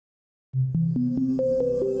Hello,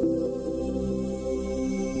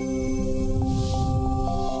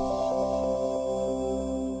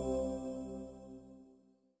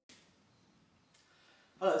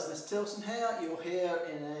 it's Mr. Tilson here. You're here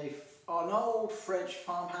in an old French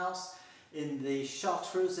farmhouse in the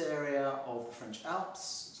Chartreuse area of the French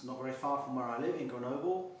Alps. It's not very far from where I live in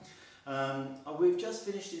Grenoble. We've just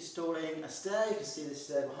finished installing a stair. You can see the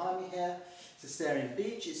stair behind me here. It's a stair in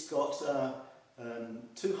beech. It's got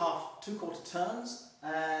two quarter turns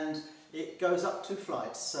and it goes up 2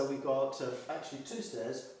 flights. So we've got actually 2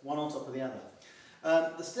 stairs, one on top of the other.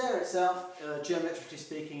 The stair itself, geometrically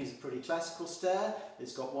speaking, is a pretty classical stair.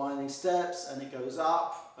 It's got winding steps and it goes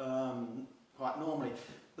up quite normally.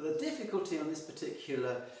 But the difficulty on this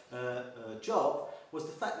particular job was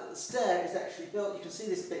the fact that the stair is actually built, you can see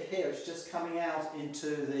this bit here, it's just coming out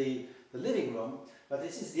into the living room, but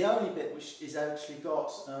this is the only bit which is actually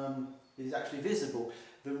visible.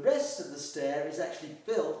 The rest of the stair is actually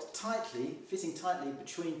built tightly, fitting tightly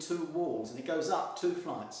between 2 walls, and it goes up 2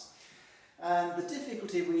 flights. And the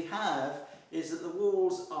difficulty we have is that the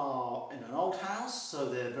walls are in an old house, so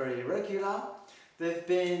they're very irregular. They've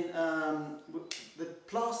been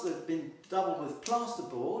doubled with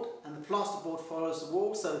plasterboard, and the plasterboard follows the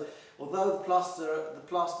wall. So although the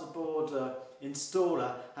plasterboard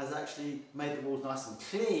installer has actually made the walls nice and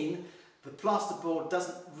clean, the plasterboard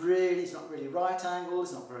is not really right angled,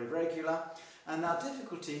 it's not very regular. And our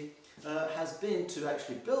difficulty has been to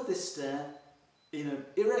actually build this stair in an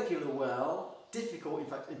irregular well, difficult, in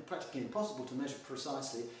fact practically impossible to measure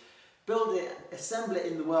precisely, build it, assemble it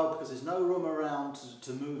in the well because there's no room around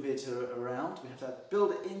to move it around. We have to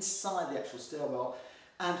build it inside the actual stairwell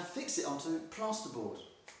and fix it onto plasterboard.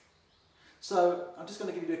 So I'm just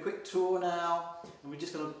going to give you a quick tour now, and we're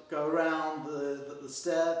just going to go around the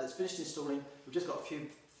stair that's finished installing. We've just got a few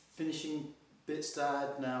finishing bits to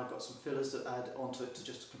add now. I've got some fillers to add onto it to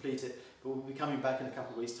just complete it, but we'll be coming back in a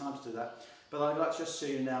couple of weeks' time to do that. But I'd like to just show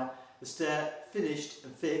you now the stair finished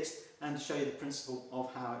and fixed, and show you the principle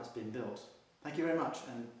of how it's been built. Thank you very much,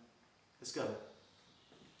 and let's go.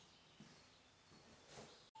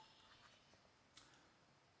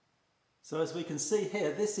 So as we can see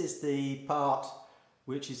here, this is the part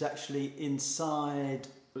which is actually inside,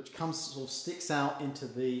 which sort of sticks out into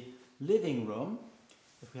the living room.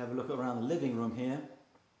 If we have a look around the living room here,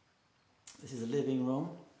 this is the living room.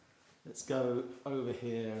 Let's go over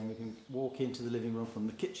here and we can walk into the living room from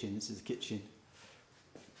the kitchen. This is the kitchen.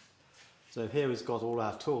 So here we've got all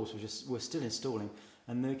our tools, we're still installing,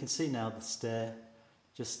 and then we can see now the stair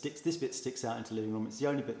just sticks, this bit sticks out into the living room. It's the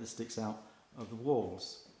only bit that sticks out of the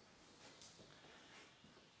walls.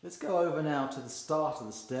 Let's go over now to the start of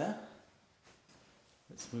the stair.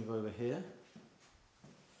 Let's move over here.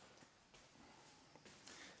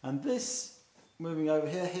 And this, moving over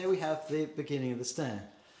here we have the beginning of the stair.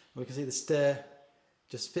 We can see the stair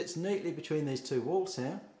just fits neatly between these 2 walls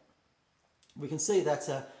here. We can see that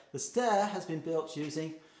the stair has been built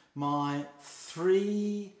using my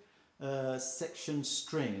 3 section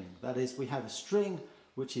string. That is, we have a string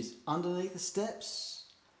which is underneath the steps,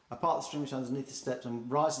 a part of the string which is underneath the steps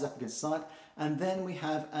and rises up against the side, and then we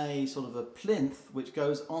have a sort of a plinth which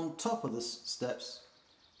goes on top of the steps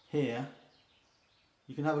here.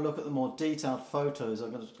 You can have a look at the more detailed photos.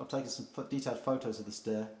 I've taken some detailed photos of the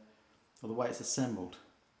stair, or the way it's assembled.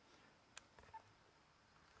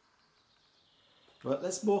 But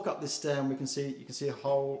let's walk up this stair and you can see the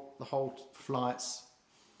whole flights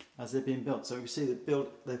as they've been built. So we see that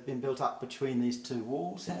they've been built up between these 2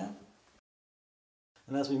 walls here.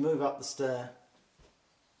 And as we move up the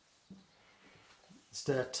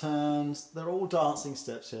stair turns. They're all dancing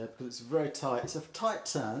steps here because it's very tight. It's a tight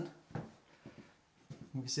turn.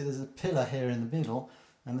 You can see there's a pillar here in the middle,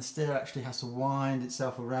 and the stair actually has to wind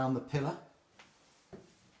itself around the pillar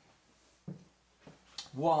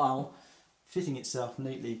while fitting itself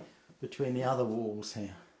neatly between the other walls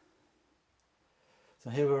here. So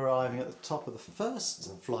here we're arriving at the top of the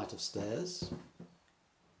first flight of stairs.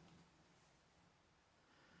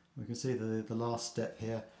 We can see the last step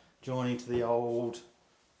here joining to the old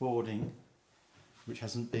boarding which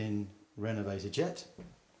hasn't been renovated yet.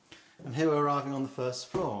 And here we're arriving on the first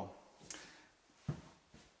floor.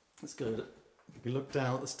 Let's go, we can look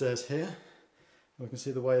down at the stairs here. We can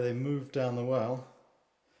see the way they move down the well.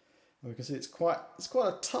 And we can see it's quite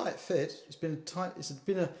a tight fit. It's been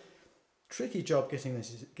a tricky job getting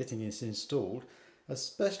this installed,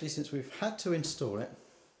 especially since we've had to install it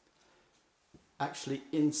actually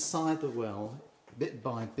inside the well, bit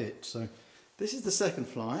by bit. So this is the second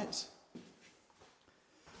flight,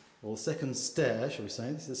 or the second stair, shall we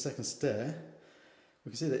say. This is the second stair.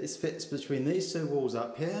 We can see that it fits between these 2 walls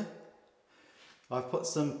up here, I've put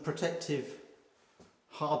some protective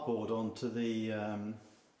hardboard onto the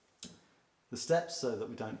steps so that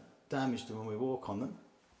we don't damage them when we walk on them.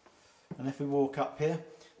 And if we walk up here,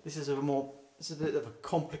 this is a bit of a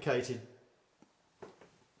complicated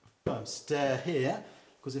stair here,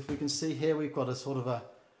 because if we can see here, we've got a sort of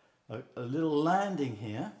a little landing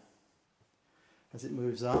here as it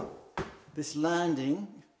moves up. This landing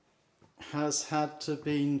has had to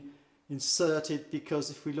be inserted because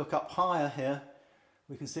if we look up higher here,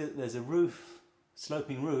 we can see that there's a roof,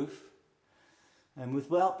 sloping roof, and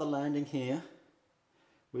without the landing here,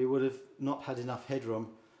 we would have not had enough headroom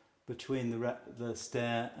between the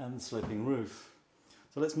stair and the sloping roof.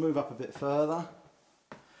 So let's move up a bit further.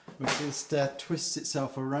 We can see the stair twists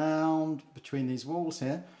itself around between these walls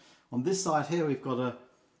here. On this side here, we've got a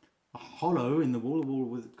hollow in the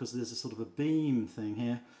wall, because there's a sort of a beam thing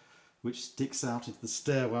here which sticks out into the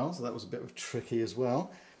stairwell, so that was a bit tricky as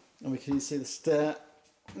well. And we can see the stair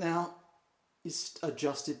now is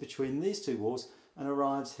adjusted between these two walls and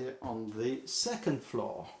arrives here on the second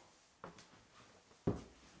floor.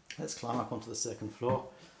 Let's climb up onto the second floor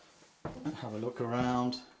and have a look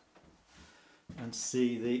around and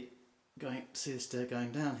see the stair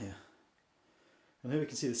going down here. And here we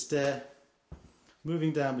can see the stair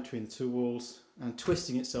moving down between the two walls and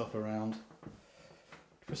twisting itself around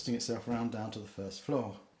down to the first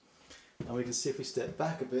floor. And we can see, if we step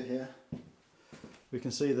back a bit here, we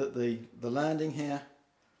can see that the landing here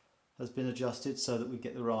has been adjusted so that we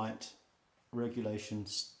get the right regulation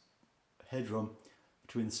headroom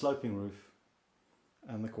between the sloping roof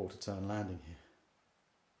and the quarter turn landing here.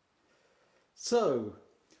 So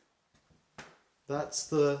that's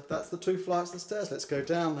the 2 flights of stairs. Let's go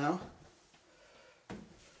down now.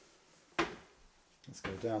 Let's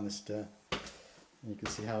go down this stair. And you can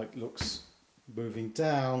see how it looks moving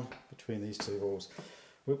down between these two walls.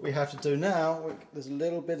 What we have to do now, there's a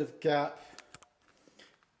little bit of gap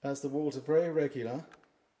as the walls are very irregular.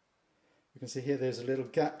 You can see here there's a little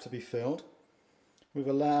gap to be filled. We've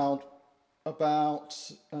allowed about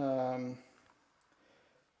 1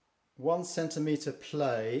 centimetre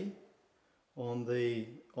play on the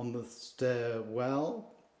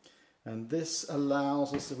stairwell, and this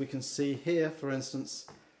allows us, that we can see here, for instance,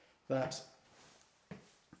 that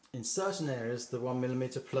in certain areas the 1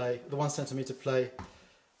 centimetre play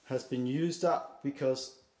has been used up,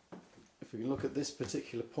 because if we can look at this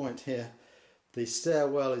particular point here, the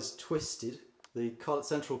stairwell is twisted. The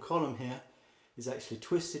central column here is actually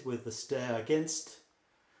twisted with the stair against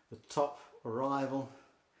the top arrival,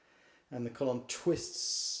 and the column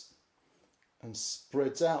twists and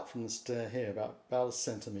spreads out from the stair here about 1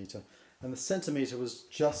 centimetre, and the centimetre was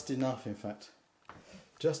just enough, in fact,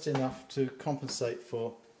 just enough to compensate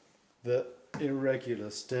for the irregular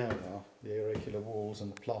stairwell, the irregular walls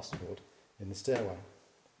and the plasterboard in the stairway.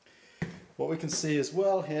 What we can see as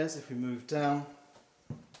well here is, if we move down,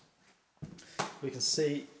 we can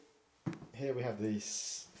see here we have the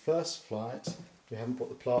first flight. We haven't put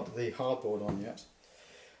the hardboard on yet,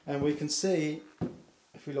 and we can see,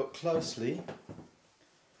 if we look closely,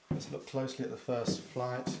 let's look closely at the first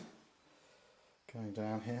flight going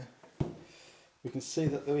down here. We can see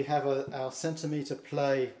that we have our centimetre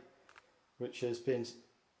play, which has been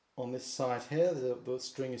on this side here. The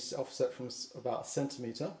string is offset from about 1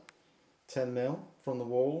 centimetre, 10 mil from the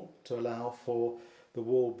wall, to allow for the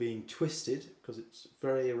wall being twisted, because it's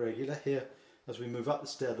very irregular. Here, as we move up the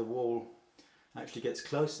stair, the wall actually gets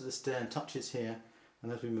close to the stair and touches here,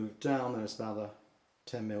 and as we move down, there's about a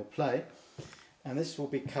 10 mil play, and this will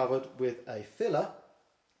be covered with a filler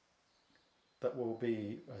that will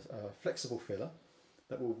be a flexible filler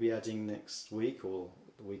that we'll be adding next week or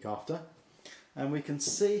the week after. And we can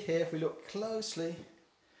see here, if we look closely,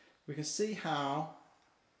 we can see how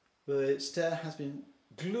the stair has been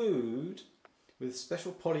glued with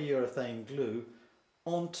special polyurethane glue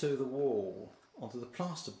onto the wall, onto the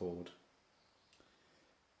plasterboard.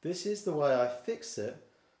 This is the way I fix it.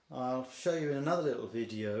 I'll show you in another little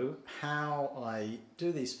video how I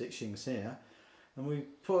do these fixings here. And we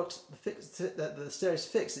put the stair is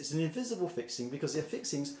fixed. It's an invisible fixing, because the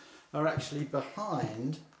fixings are actually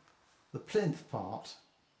behind the plinth part,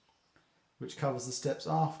 which covers the steps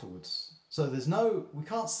afterwards. So we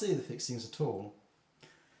can't see the fixings at all.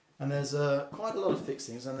 And there's quite a lot of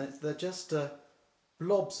fixings, and they're just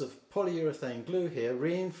blobs of polyurethane glue here,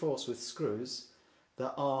 reinforced with screws,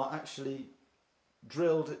 that are actually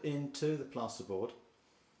drilled into the plasterboard.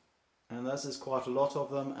 And as there's quite a lot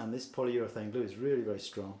of them, and this polyurethane glue is really very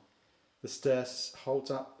strong, the stair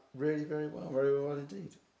holds up really very well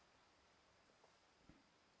indeed.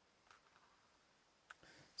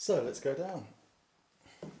 So let's go down.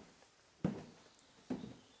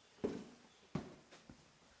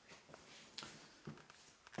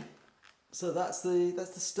 So that's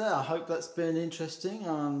the stair. I hope that's been interesting,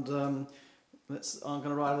 and I'm going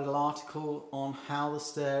to write a little article on how the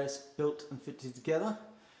stair is built and fitted together,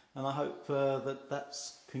 and I hope that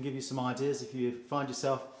can give you some ideas. If you find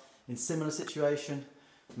yourself in similar situation,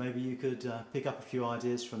 maybe you could pick up a few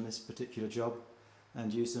ideas from this particular job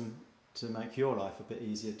and use them to make your life a bit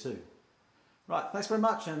easier too. Right, thanks very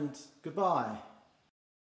much and goodbye.